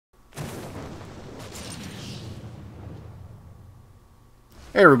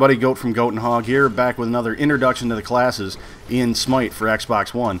Hey everybody, Goat from Goat and Hog here, back with another introduction to the classes in Smite for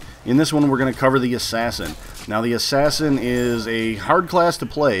Xbox One. In this one we're going to cover the Assassin. Now the Assassin is a hard class to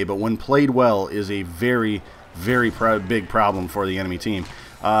play, but when played well is a very big problem for the enemy team.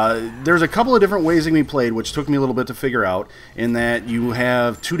 There's a couple of different ways it can be played, which took me a little bit to figure out, in that you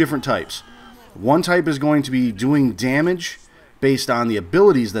have two different types. One type is going to be doing damage based on the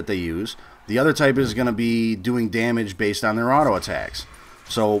abilities that they use. The other type is going to be doing damage based on their auto attacks.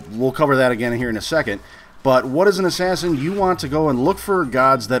 So we'll cover that again here in a second. But what is an assassin? You want to go and look for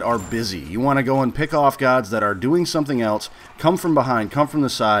gods that are busy. You want to go and pick off gods that are doing something else, come from behind, come from the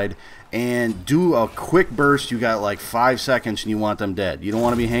side, and do a quick burst. You got like 5 seconds and you want them dead. You don't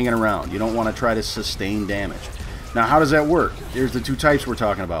want to be hanging around. You don't want to try to sustain damage. Now how does that work? Here's the two types we're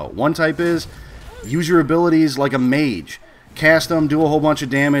talking about. One type is use your abilities like a mage. Cast them, do a whole bunch of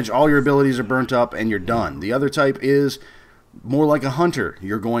damage, all your abilities are burnt up, and you're done. The other type is more like a hunter.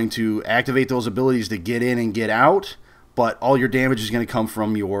 You're going to activate those abilities to get in and get out, but all your damage is going to come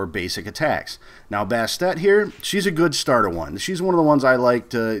from your basic attacks. Now Bastet here, she's a good starter one. She's one of the ones I like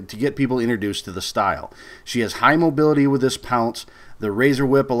to get people introduced to the style. She has high mobility with this pounce. The Razor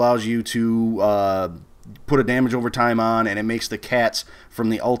Whip allows you to put a damage over time on, and it makes the cats from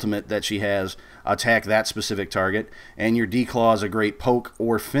the ultimate that she has attack that specific target, and your D-Claw is a great poke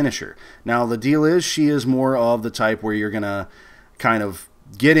or finisher. Now the deal is, she is more of the type where you're gonna kind of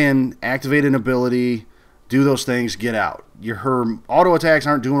get in, activate an ability, do those things, get out. Her auto attacks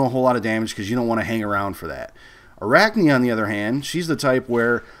aren't doing a whole lot of damage because you don't want to hang around for that. Arachne, on the other hand, she's the type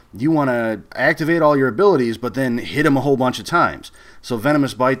where you want to activate all your abilities, but then hit them a whole bunch of times. So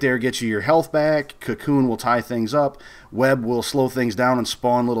Venomous Bite there gets you your health back, Cocoon will tie things up, Web will slow things down and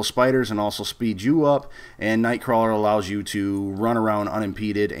spawn little spiders and also speed you up, and Nightcrawler allows you to run around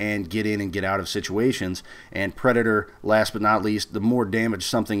unimpeded and get in and get out of situations, and Predator, last but not least, the more damage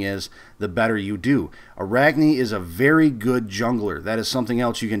something is, the better you do. Arachne is a very good jungler. That is something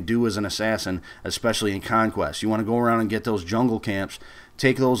else you can do as an assassin, especially in Conquest. You want to go around and get those jungle camps,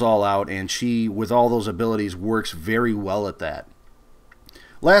 take those all out, and she, with all those abilities, works very well at that.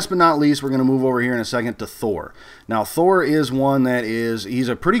 Last but not least, we're going to move over here in a second to Thor. Now, Thor is one that he's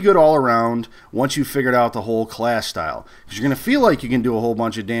a pretty good all-around once you've figured out the whole class style. Because you're going to feel like you can do a whole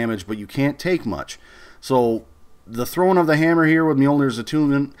bunch of damage, but you can't take much. So the throwing of the hammer here with Mjolnir's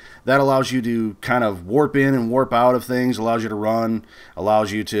attunement, that allows you to kind of warp in and warp out of things, allows you to run,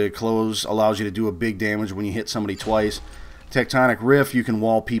 allows you to close, allows you to do a big damage when you hit somebody twice. Tectonic Rift, you can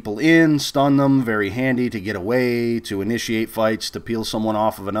wall people in, stun them, very handy to get away, to initiate fights, to peel someone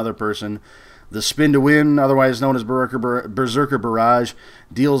off of another person. The Spin to Win, otherwise known as Berserker Barrage,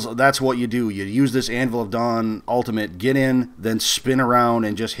 that's what you do. You use this Anvil of Dawn ultimate, get in, then spin around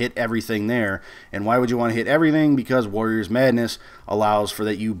and just hit everything there. And why would you want to hit everything? Because Warrior's Madness allows for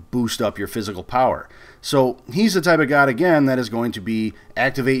that you boost up your physical power. So he's the type of god, again, that is going to be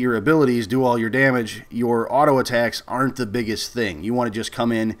activate your abilities, do all your damage. Your auto attacks aren't the biggest thing. You want to just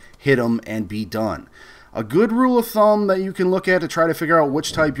come in, hit them, and be done. A good rule of thumb that you can look at to try to figure out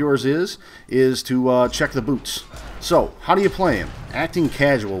which type yours is to check the boots. So, how do you play him? Acting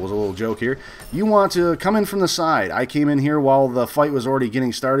casual was a little joke here. You want to come in from the side. I came in here while the fight was already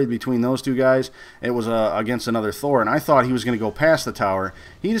getting started between those two guys. It was against another Thor, and I thought he was going to go past the tower.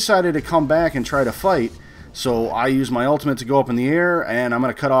 He decided to come back and try to fight, so I used my ultimate to go up in the air, and I'm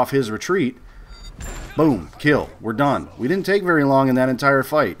going to cut off his retreat. Boom, kill, we're done. We didn't take very long in that entire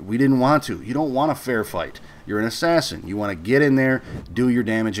fight. We didn't want to. You don't want a fair fight. You're an assassin. You want to get in there, do your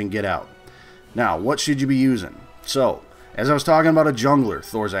damage, and get out. Now, what should you be using? So, as I was talking about a jungler,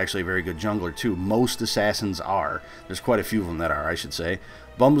 Thor's actually a very good jungler too. Most assassins are. There's quite a few of them that are, I should say.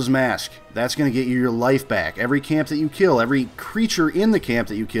 Bumba's Mask, that's going to get you your life back. Every camp that you kill, every creature in the camp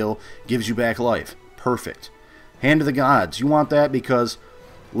that you kill gives you back life. Perfect. Hand of the Gods, you want that because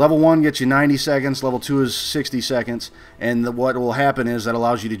Level 1 gets you 90 seconds, Level 2 is 60 seconds, and what will happen is that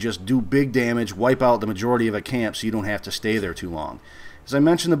allows you to just do big damage, wipe out the majority of a camp so you don't have to stay there too long. As I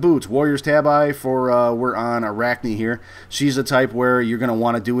mentioned, the boots, Warrior's Tabi we're on Arachne here. She's the type where you're going to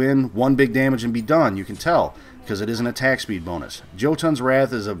want to do in one big damage and be done. You can tell, because it is an attack speed bonus. Jotun's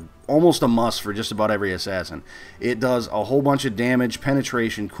Wrath is almost a must for just about every assassin. It does a whole bunch of damage,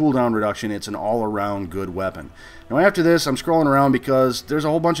 penetration, cooldown reduction. It's an all-around good weapon. Now after this, I'm scrolling around because there's a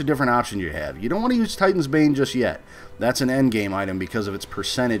whole bunch of different options you have. You don't want to use Titan's Bane just yet. That's an endgame item because of its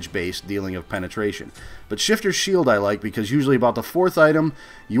percentage-based dealing of penetration. But Shifter's Shield I like because usually about the 4th item,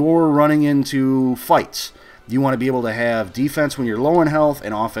 you're running into fights. You want to be able to have defense when you're low in health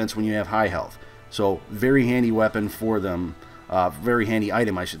and offense when you have high health. So, very handy weapon for them. Very handy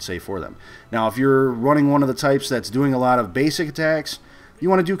item, I should say, for them. Now, if you're running one of the types that's doing a lot of basic attacks, you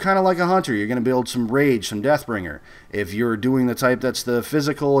want to do kind of like a hunter. You're going to build some rage, some Deathbringer. If you're doing the type that's the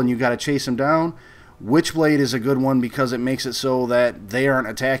physical and you got to chase them down, Witchblade is a good one because it makes it so that they aren't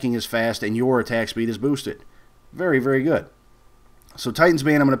attacking as fast and your attack speed is boosted. Very, very good. So Titan's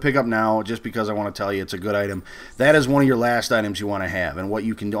Bane I'm going to pick up now just because I want to tell you it's a good item. That is one of your last items you want to have, and what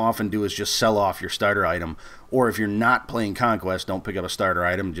you can often do is just sell off your starter item, or if you're not playing Conquest, don't pick up a starter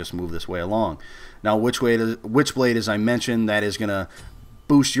item, just move this way along. Now Witchblade, as I mentioned, that is going to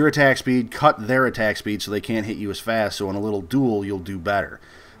boost your attack speed, cut their attack speed so they can't hit you as fast, so in a little duel you'll do better.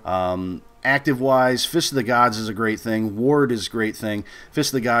 Active-wise, Fist of the Gods is a great thing. Ward is a great thing. Fist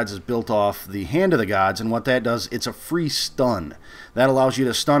of the Gods is built off the Hand of the Gods, and what that does, it's a free stun. That allows you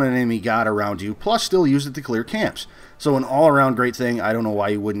to stun an enemy god around you, plus still use it to clear camps. So an all-around great thing. I don't know why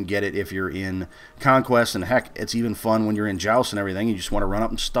you wouldn't get it if you're in Conquest, and heck, it's even fun when you're in Joust and everything. You just want to run up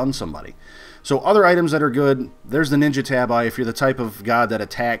and stun somebody. So other items that are good, there's the Ninja Tabi. If you're the type of god that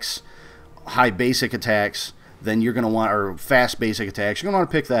attacks high basic attacks, then you're going to want, or fast basic attacks, you're going to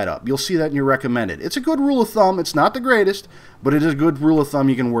want to pick that up. You'll see that in your recommended. It's a good rule of thumb. It's not the greatest, but it is a good rule of thumb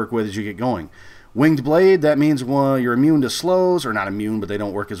you can work with as you get going. Winged Blade, that means you're immune to slows, or not immune, but they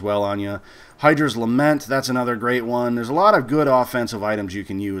don't work as well on you. Hydra's Lament, that's another great one. There's a lot of good offensive items you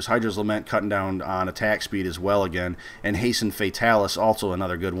can use. Hydra's Lament cutting down on attack speed as well again, and Hasten Fatalis, also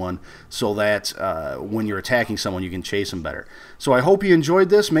another good one, so that when you're attacking someone, you can chase them better. So I hope you enjoyed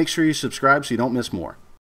this. Make sure you subscribe so you don't miss more.